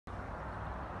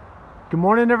Good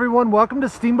morning, everyone. Welcome to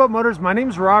Steamboat Motors. My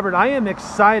name's Robert. I am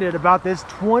excited about this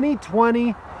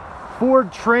 2020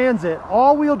 Ford Transit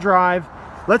all-wheel drive.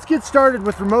 Let's get started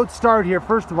with remote start here.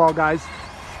 First of all, guys,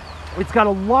 it's got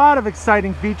a lot of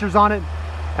exciting features on it,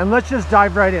 and let's just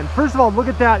dive right in. First of all, look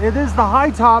at that. It is the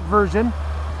high top version.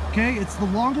 Okay, it's the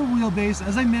longer wheelbase.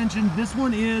 As I mentioned, this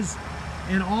one is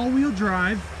an all-wheel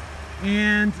drive,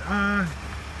 and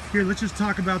here, let's just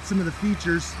talk about some of the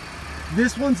features.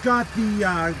 This one's got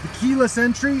the keyless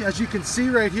entry, as you can see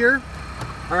right here.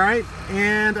 All right,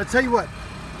 and I'll tell you what,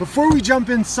 before we jump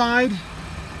inside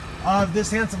of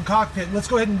this handsome cockpit, let's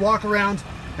go ahead and walk around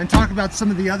and talk about some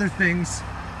of the other things.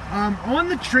 On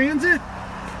the Transit,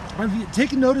 have you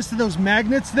taken notice of those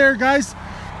magnets there, guys?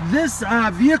 This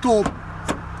vehicle,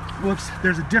 whoops,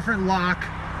 there's a different lock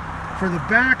for the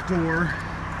back door.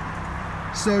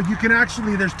 So you can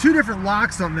actually, there's two different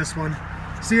locks on this one.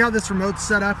 See how this remote's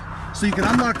set up? So you can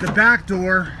unlock the back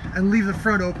door and leave the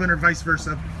front open, or vice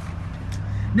versa.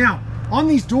 Now, on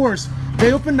these doors,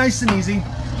 they open nice and easy.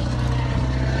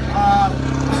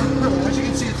 As you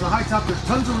can see, it's a high top. There's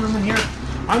tons of room in here.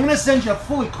 I'm gonna send you a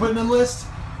full equipment list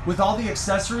with all the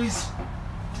accessories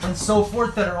and so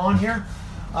forth that are on here.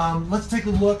 Let's take a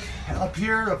look up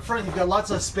here. Up front, you've got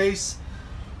lots of space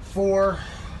for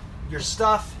your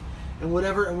stuff and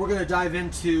whatever, and we're gonna dive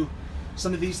into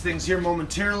some of these things here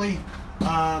momentarily.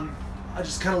 I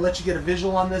just kind of let you get a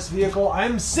visual on this vehicle.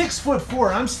 I'm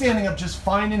 6'4", I'm standing up just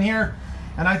fine in here,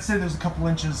 and I'd say there's a couple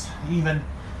inches even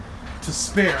to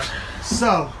spare.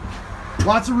 So,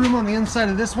 lots of room on the inside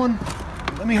of this one.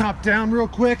 Let me hop down real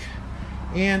quick,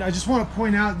 and I just want to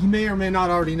point out, you may or may not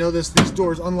already know this, these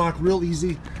doors unlock real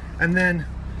easy, and then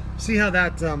see how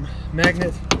that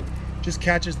magnet just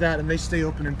catches that and they stay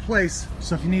open in place.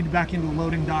 So if you need to back into a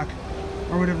loading dock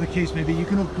or whatever the case may be, you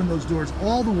can open those doors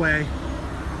all the way,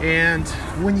 and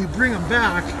when you bring them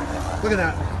back, look at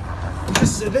that,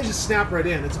 they just snap right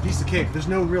in. It's a piece of cake. There's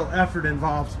no real effort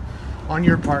involved on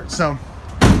your part. So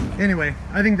anyway,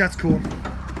 I think that's cool.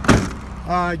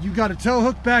 You've got a tow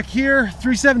hook back here,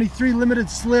 373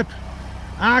 limited slip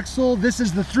axle. This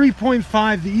is the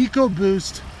 3.5, the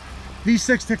EcoBoost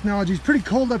V6 technology. It's pretty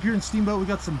cold up here in Steamboat. We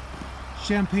got some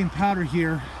champagne powder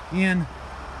here in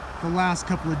the last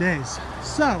couple of days.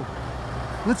 So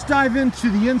let's dive into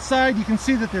the inside. You can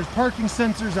see that there's parking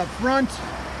sensors up front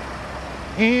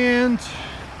and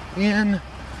in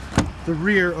the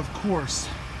rear, of course.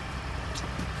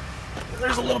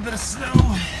 There's a little bit of snow.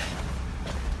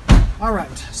 All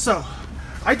right, so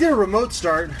I did a remote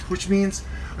start, which means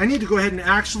I need to go ahead and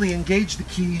actually engage the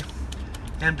key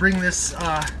and bring this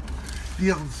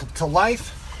vehicle to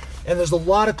life. And there's a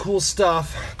lot of cool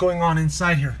stuff going on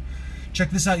inside here. Check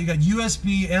this out. You got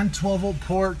USB and 12-volt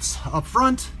ports up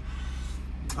front.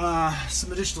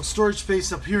 Some additional storage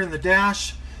space up here in the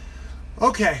dash.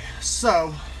 Okay,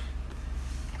 so,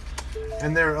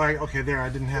 and there, okay, there, I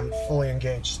didn't have it fully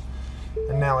engaged,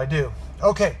 and now I do.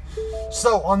 Okay,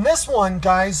 so on this one,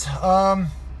 guys,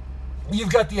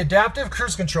 you've got the adaptive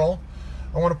cruise control.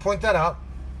 I want to point that out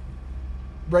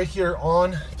right here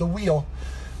on the wheel,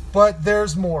 but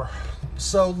there's more.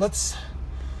 So let's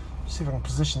see if I can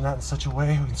position that in such a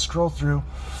way we can scroll through.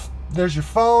 There's your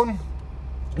phone,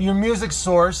 your music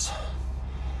source.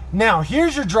 Now,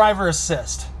 here's your driver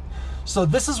assist. So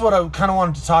this is what I kind of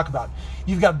wanted to talk about.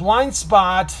 You've got blind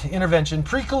spot intervention,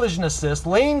 pre-collision assist,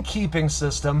 lane keeping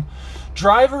system,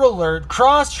 driver alert,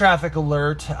 cross traffic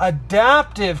alert,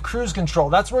 adaptive cruise control.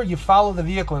 That's where you follow the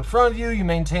vehicle in front of you, you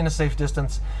maintain a safe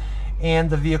distance, and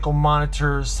the vehicle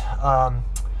monitors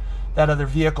that other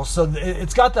vehicle. So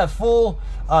it's got that full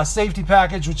safety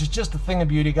package, which is just a thing of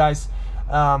beauty, guys.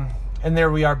 And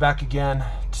there we are back again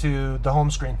to the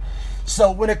home screen.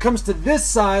 So when it comes to this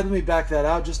side, let me back that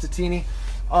out just a teeny.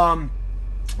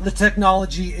 The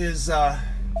technology is off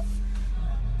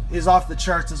the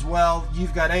charts as well.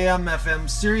 You've got AM, FM,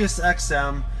 Sirius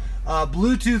XM,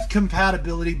 Bluetooth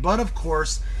compatibility, but of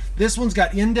course, this one's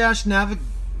got in-dash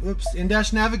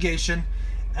navigation,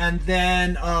 and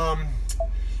then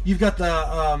you've got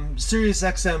the Sirius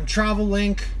XM travel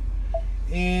link,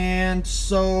 and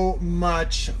so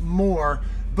much more.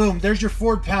 Boom, there's your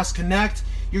Ford Pass Connect.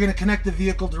 You're going to connect the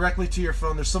vehicle directly to your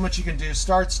phone. There's so much you can do.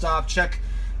 Start, stop, check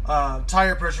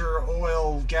tire pressure,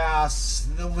 oil, gas,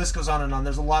 the list goes on and on.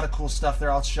 There's a lot of cool stuff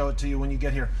there. I'll show it to you when you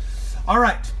get here. All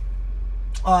right,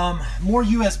 more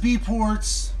USB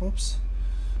ports. Oops,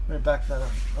 let me back that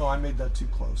up. Oh, I made that too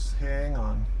close. Hang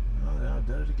on. Oh, no, I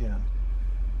did it again.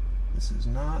 This is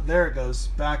not, there it goes,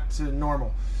 back to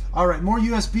normal. All right, more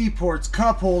USB ports,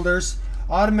 cup holders,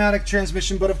 automatic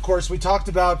transmission, but of course we talked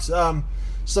about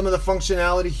some of the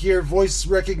functionality here, voice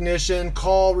recognition,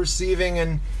 call receiving,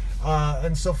 and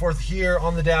and so forth here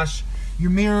on the dash.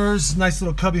 Your mirrors, nice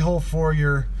little cubby hole for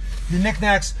your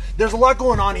knickknacks. There's a lot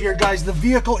going on here, guys. The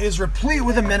vehicle is replete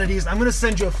with amenities. I'm going to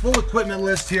send you a full equipment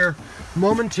list here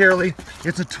momentarily.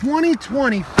 It's a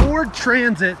 2020 Ford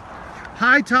Transit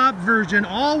high top version,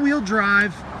 all-wheel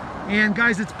drive, and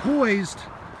guys, it's poised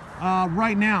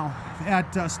right now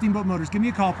at Steamboat Motors. Give me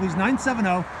a call, please.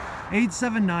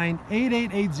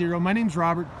 970-879-8880. My name's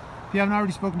Robert. If you haven't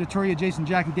already spoken to Toria, Jason,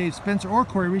 Jackie, Dave, Spencer, or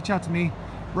Corey, reach out to me.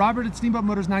 Robert at Steamboat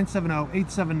Motors,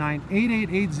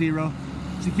 970-879-8880.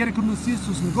 Si quiere conducir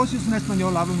sus negocios en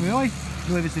español, háblame hoy.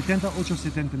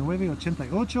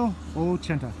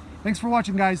 970-879-8880. Thanks for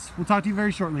watching, guys. We'll talk to you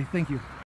very shortly. Thank you.